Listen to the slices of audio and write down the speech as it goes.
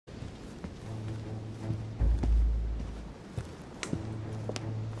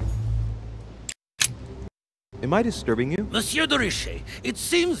Am I disturbing you? Monsieur de Richet, it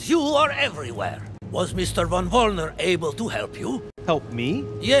seems you are everywhere. Was Mr. von Wollner able to help you? Help me?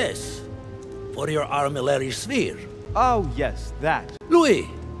 Yes. For your armillary sphere. Oh, yes, that. Louis,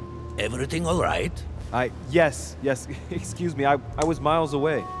 everything all right? Yes. Excuse me, I was miles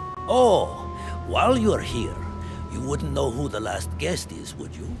away. Oh, while you're here, you wouldn't know who the last guest is,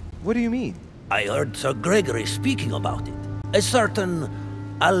 would you? What do you mean? I heard Sir Gregory speaking about it. A certain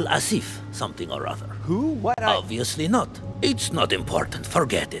Al-Asif something or other. Who? What? Obviously not. It's not important,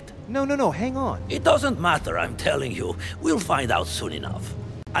 forget it. No, hang on. It doesn't matter, I'm telling you. We'll find out soon enough.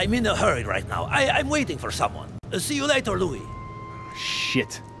 I'm in a hurry right now. I'm waiting for someone. See you later, Louis.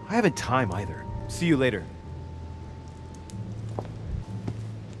 Shit, I haven't time either. See you later.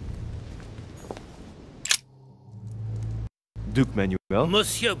 Duke Manuel?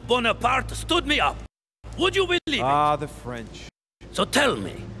 Monsieur Bonaparte stood me up. Would you believe it? Ah, the French. So tell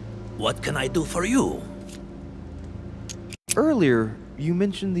me, what can I do for you? Earlier, you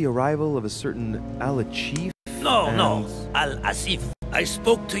mentioned the arrival of a certain Al-Chief. No, Al-Asif. I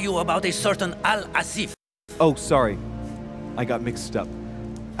spoke to you about a certain Al-Asif. Oh, sorry. I got mixed up.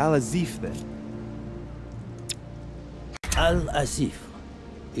 Al-Azif, then. Al-Asif.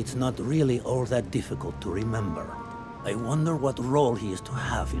 It's not really all that difficult to remember. I wonder what role he is to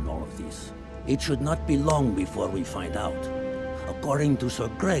have in all of this. It should not be long before we find out. According to Sir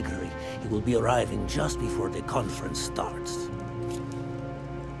Gregory, he will be arriving just before the conference starts.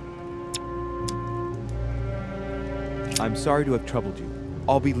 I'm sorry to have troubled you.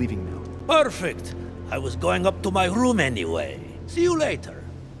 I'll be leaving now. Perfect! I was going up to my room anyway. See you later.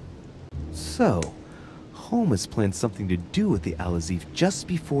 So, Holmes planned something to do with the Al-Azif just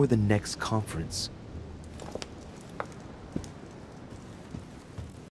before the next conference.